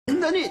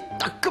단단히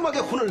따끔하게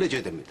혼을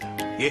내줘야 됩니다.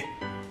 예.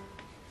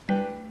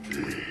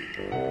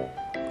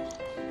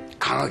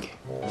 강하게,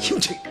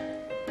 힘차게.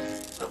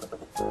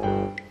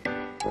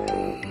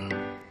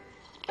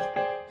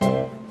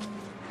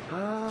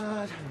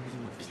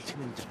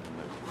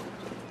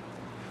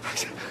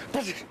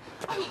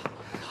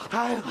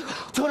 아유,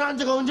 전화한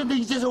지가 언젠데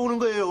이제서 오는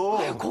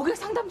거예요. 고객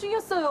상담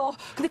중이었어요.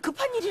 근데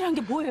급한 일이란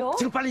게 뭐예요?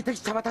 지금 빨리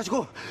택시 잡아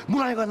타시고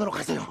문화회관으로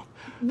가세요.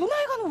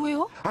 문화회관은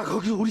왜요? 아,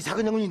 거기 우리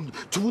작은 형님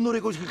주부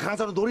노래고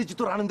강사로 노래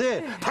짓도록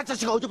하는데 발자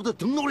씨가 어제부터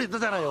등록을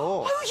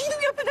했다잖아요. 아유,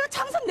 이놈 옆에 내가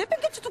장산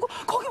내팽개치 두고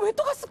거기 왜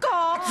또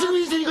갔을까? 지금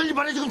이제니까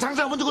이번에 지금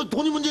장사가 문제고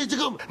돈이 문제지.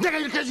 지금 내가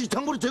이렇게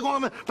정보를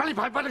제공하면 빨리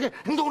발빠르게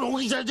행동을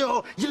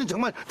옮기셔야죠. 이는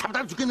정말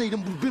답답해 죽겠네.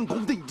 이런 무변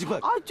공댕이지만.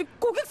 아, 저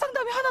고객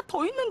상담이 하나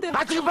더 있는데.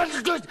 아, 지금 빨리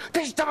저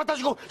택시 잡아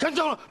타시고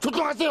현장으로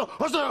조통하세요.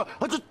 어서요.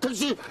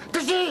 택시.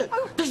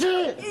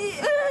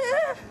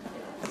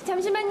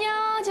 잠시만요.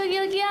 저기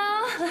여기요.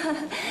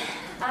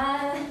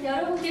 아,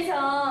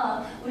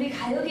 여러분께서 우리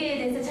가요계에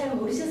대해서 잘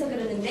모르셔서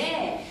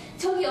그러는데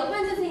저기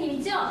옆반 선생님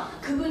있죠?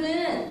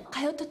 그분은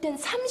가요 토텐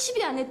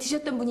 30위 안에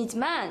드셨던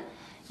분이지만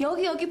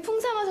여기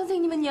풍사마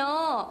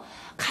선생님은요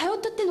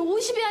가요 토텐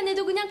 50위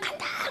안에도 그냥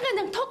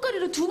간당간당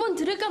턱걸이로 2번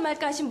들을까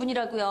말까 하신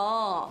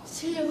분이라고요.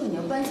 실력은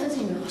옆반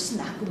선생님이 훨씬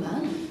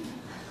낫구만.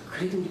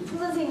 그래도 우리 풍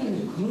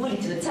선생님은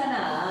국물이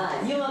좋잖아.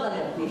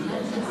 이용하가지고.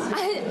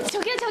 아,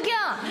 저기요.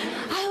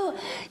 아유,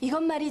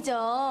 이건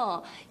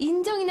말이죠.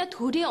 인정이나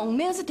도리에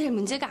얽매여서 될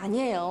문제가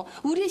아니에요.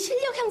 우리의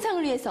실력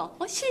향상을 위해서,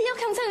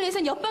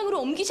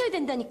 옆방으로 옮기셔야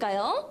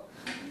된다니까요.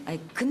 아니,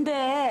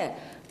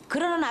 근데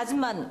그러는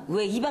아줌마는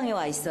왜 이 방에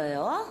와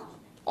있어요?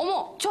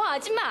 어머, 저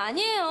아줌마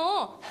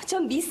아니에요.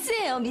 전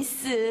미스예요,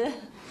 미스.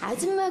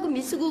 아줌마하고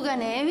미스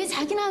구간에 왜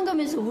자기나 한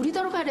가면서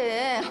우리더러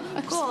가래.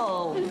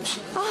 아,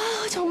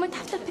 정말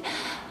답답해.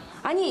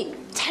 아니,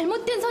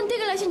 잘못된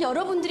선택을 하신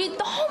여러분들이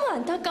너무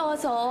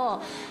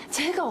안타까워서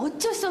제가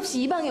어쩔 수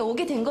없이 이 방에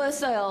오게 된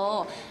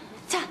거였어요.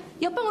 자,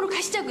 옆방으로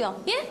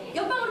가시자고요. 예?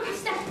 옆방으로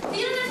갑시다.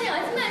 일어나세요,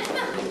 아줌마.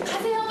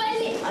 가세요,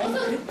 빨리.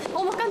 어서.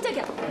 어머,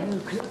 깜짝이야.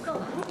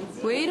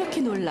 왜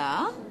이렇게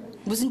놀라?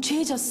 무슨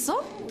죄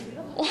졌어?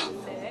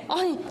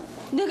 아니,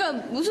 내가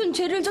무슨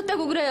죄를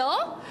졌다고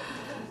그래요?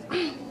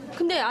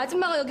 근데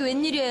아줌마가 여기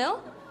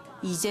웬일이에요?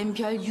 이젠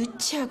별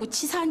유치하고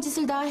치사한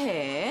짓을 다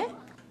해.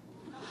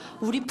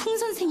 우리 풍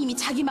선생님이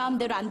자기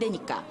마음대로 안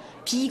되니까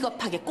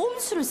비겁하게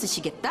꼼수를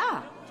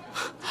쓰시겠다?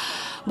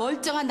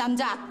 멀쩡한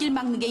남자 앞길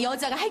막는 게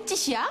여자가 할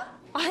짓이야?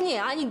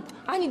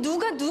 아니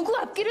누가 누구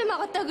앞길을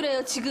막았다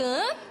그래요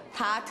지금?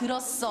 다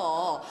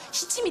들었어.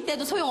 시치미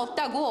때도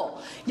소용없다고.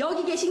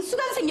 여기 계신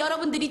수강생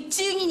여러분들이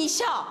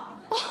증인이셔.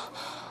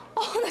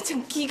 나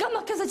지금 기가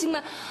막혀서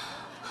정말.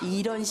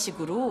 이런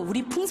식으로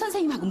우리 풍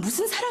선생님하고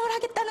무슨 사랑을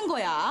하겠다는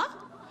거야?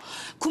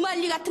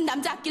 구만리 같은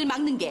남자 앞길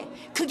막는 게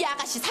그게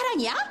아가씨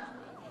사랑이야?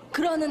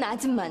 그러는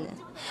아줌마는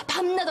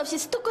밤낮 없이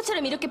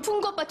스토커처럼 이렇게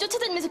풍구 오빠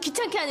쫓아다니면서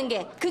귀찮게 하는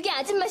게 그게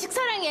아줌마식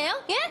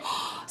사랑이에요? 예?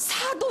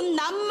 사돈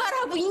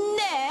낱말하고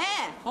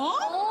있네.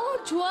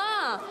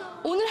 좋아.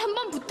 오늘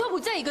한번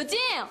붙어보자 이거지?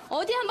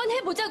 어디 한번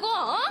해보자고.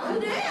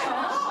 그래.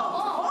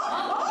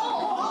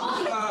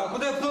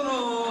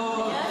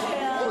 굿애프터눈.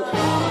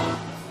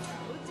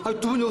 아,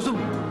 두 분 여기서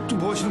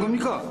뭐 하시는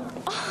겁니까?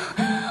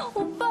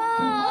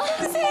 오빠.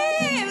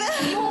 선생님.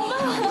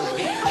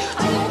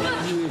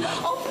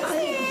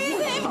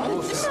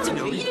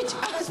 진짜 왜 이러지?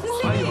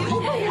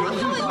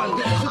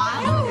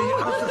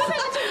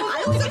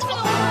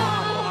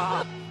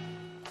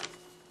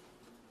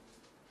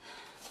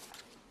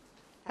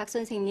 박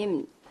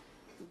선생님,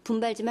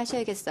 분발 좀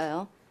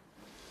하셔야겠어요.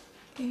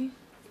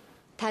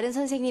 다른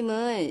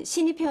선생님은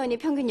신입 회원이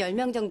평균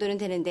 10명 정도는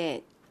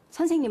되는데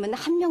선생님은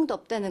한 명도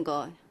없다는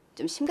거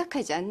좀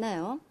심각하지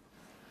않나요?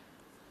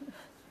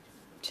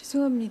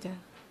 죄송합니다.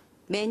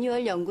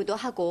 매뉴얼 연구도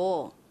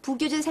하고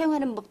부교재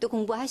사용하는 법도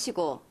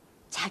공부하시고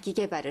자기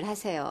개발을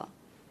하세요.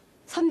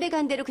 선배가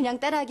한 대로 그냥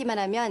따라하기만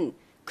하면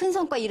큰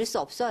성과 이룰 수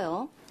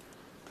없어요.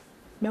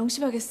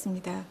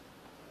 명심하겠습니다.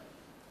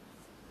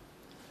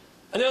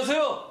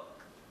 안녕하세요.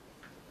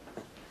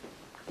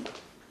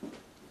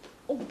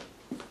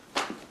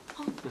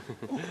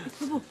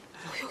 여보,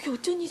 여기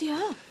어쩐 일이야?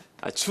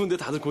 추운데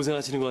다들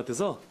고생하시는 것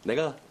같아서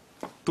내가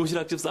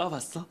도시락집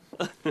싸와봤어.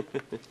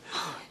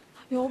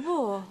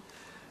 여보.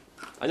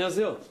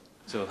 안녕하세요.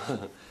 저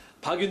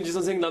박윤지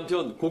선생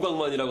남편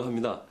고광만이라고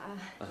합니다.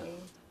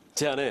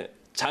 제 아내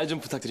잘 좀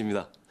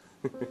부탁드립니다.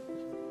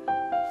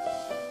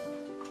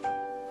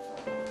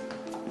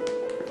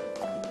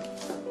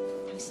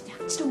 당신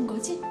약치러 온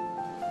거지?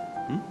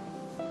 응?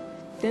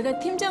 내가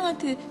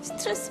팀장한테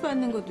스트레스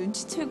받는 거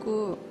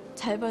눈치채고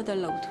잘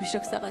봐달라고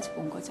도시락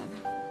싸가지고 온 거잖아.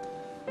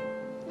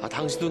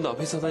 당신도 나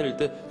회사 다닐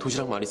때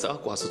도시락 많이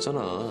싸갖고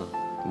왔었잖아.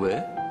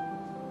 왜?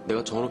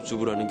 내가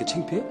전업주부라는 게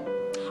창피해?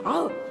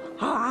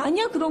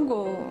 아니야 그런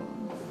거.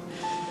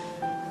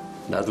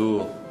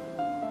 나도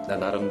나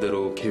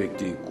나름대로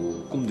계획도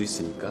있고 꿈도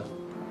있으니까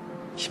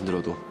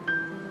힘들어도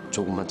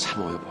조금만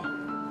참어 여보.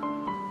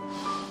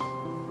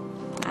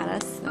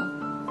 알았어.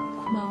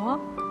 고마워.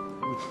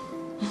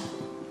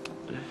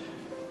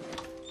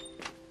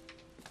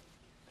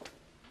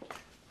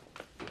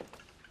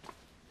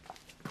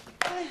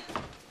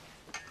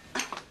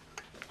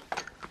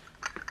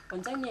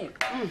 원장님,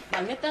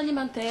 막내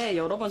따님한테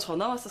여러 번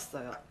전화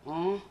왔었어요.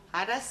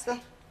 알았어.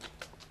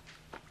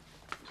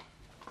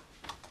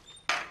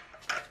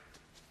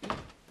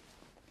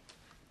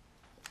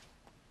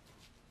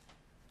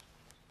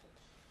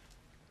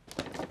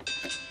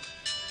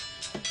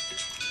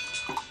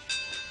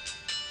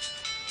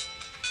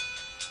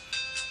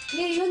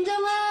 예,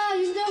 윤정아,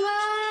 윤정아.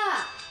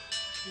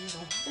 너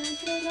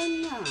화장실에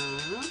갔나?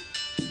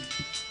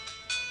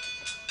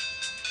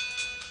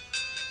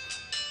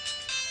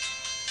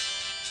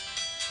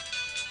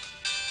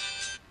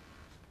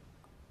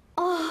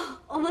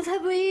 어머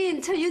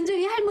사부인, 저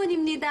윤정이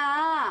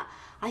할머니입니다.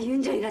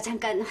 윤정이가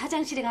잠깐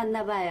화장실에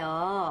갔나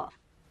봐요.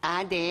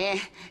 아, 네.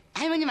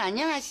 할머님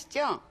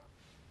안녕하시죠?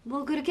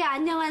 뭐 그렇게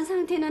안녕한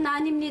상태는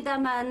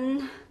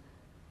아닙니다만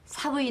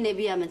사부인에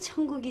비하면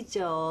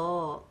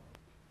천국이죠.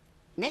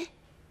 네?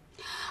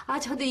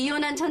 저도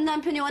이혼한 전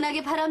남편이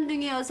워낙에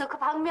바람둥이여서 그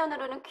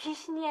방면으로는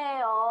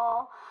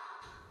귀신이에요.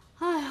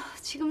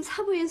 지금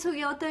사부인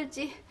속이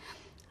어떨지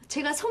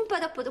제가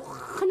손바닥보다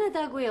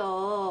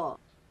훤하다고요.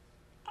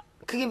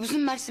 그게 무슨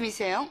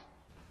말씀이세요?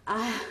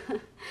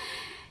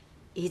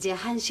 이제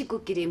한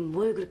식구끼리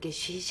뭘 그렇게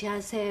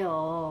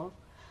쉬쉬하세요.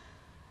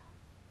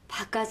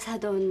 바깥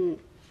사돈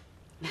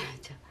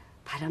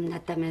바람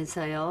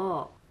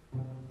났다면서요.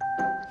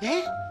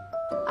 네?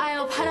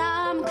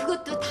 바람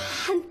그것도 다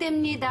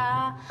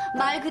한때입니다.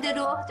 말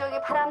그대로 저기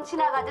바람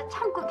지나가듯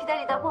참고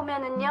기다리다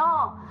보면은요,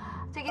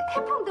 저기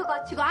태풍도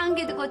거치고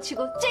안개도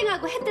거치고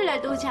쨍하고 해 뜰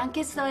날도 오지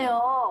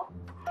않겠어요.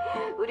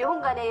 우리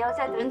홍간의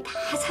여자들은 다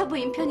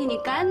사부인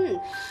편이니까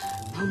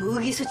너무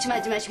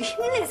의기소침하지 마시고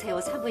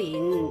힘내세요,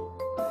 사부인.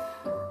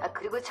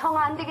 그리고 정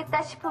안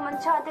되겠다 싶으면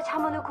저한테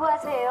자문을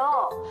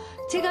구하세요.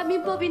 제가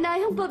민법이나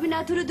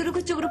형법이나 두루두루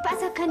그쪽으로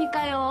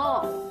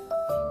빠삭하니까요.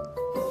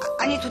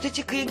 아니,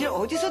 도대체 그 얘기를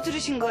어디서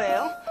들으신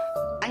거예요?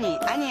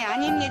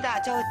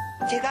 아닙니다.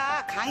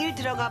 제가 강의를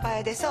들어가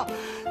봐야 돼서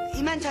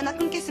이만 전화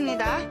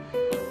끊겠습니다. 아니,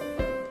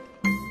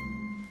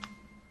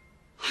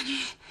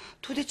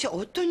 도대체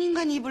어떤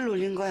인간이 입을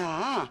놀린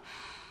거야?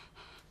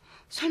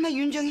 설마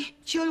윤정이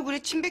지 얼굴에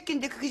침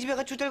뱉긴데 그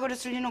기집애가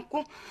주덜거렸을 리는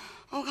없고,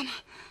 가만.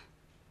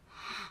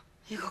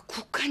 이거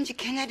국한지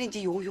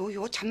개나리인지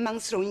요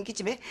잔망스러운 이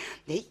기집애.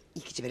 이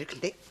기집애를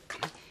근데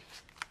가만.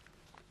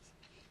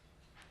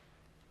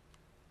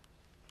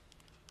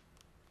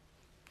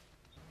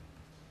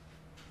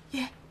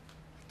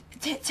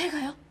 예,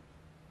 제가요?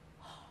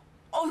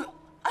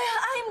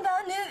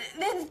 아닙니다.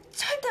 네,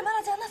 절대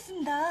말하지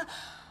않았습니다.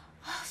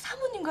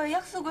 사모님과의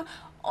약속을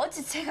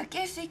어찌 제가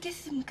깰 수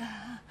있겠습니까?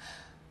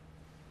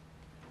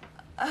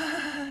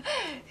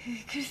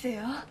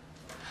 글쎄요.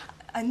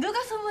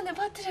 누가 소문을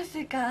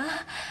퍼뜨렸을까?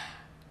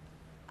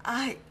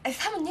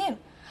 사모님.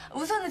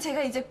 우선은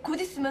제가 이제 곧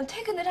있으면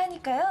퇴근을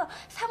하니까요.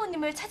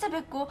 사모님을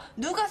찾아뵙고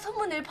누가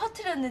소문을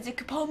퍼뜨렸는지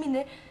그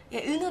범인을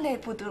의논해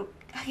보도록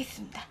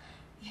하겠습니다.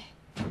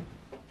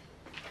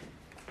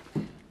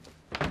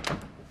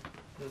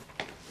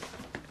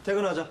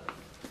 퇴근하자.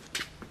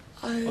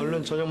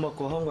 얼른 저녁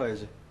먹고 학원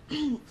가야지.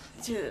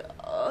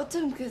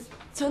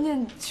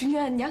 저는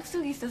중요한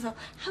약속이 있어서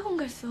학원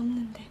갈 수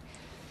없는데.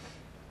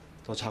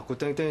 너 자꾸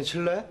땡땡이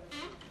칠래?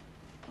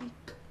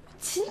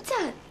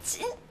 진짜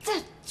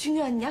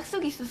중요한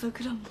약속이 있어서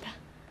그럽니다.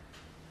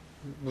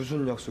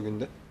 무슨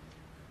약속인데?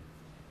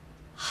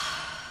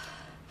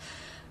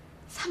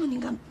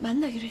 사모님과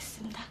만나기로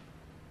했습니다.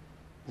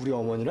 우리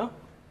어머니랑?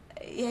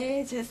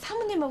 예,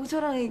 사모님하고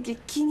저랑 이렇게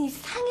긴히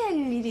상의할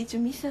일이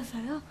좀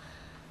있어서요.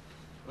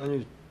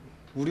 아니,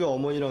 우리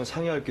어머니랑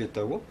상의할 게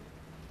있다고?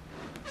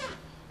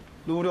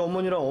 너 우리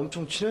어머니랑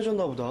엄청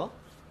친해졌나 보다?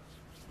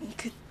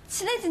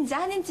 친해진지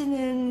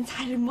아닌지는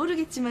잘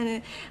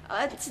모르겠지만은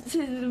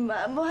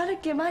뭐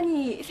할 게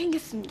많이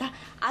생겼습니다.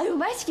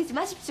 말 시키지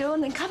마십시오.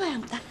 난 가봐야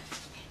합니다.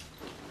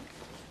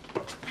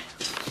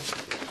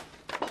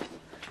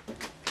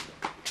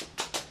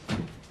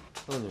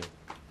 아니,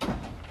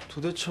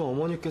 도대체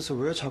어머니께서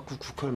왜 자꾸 국화를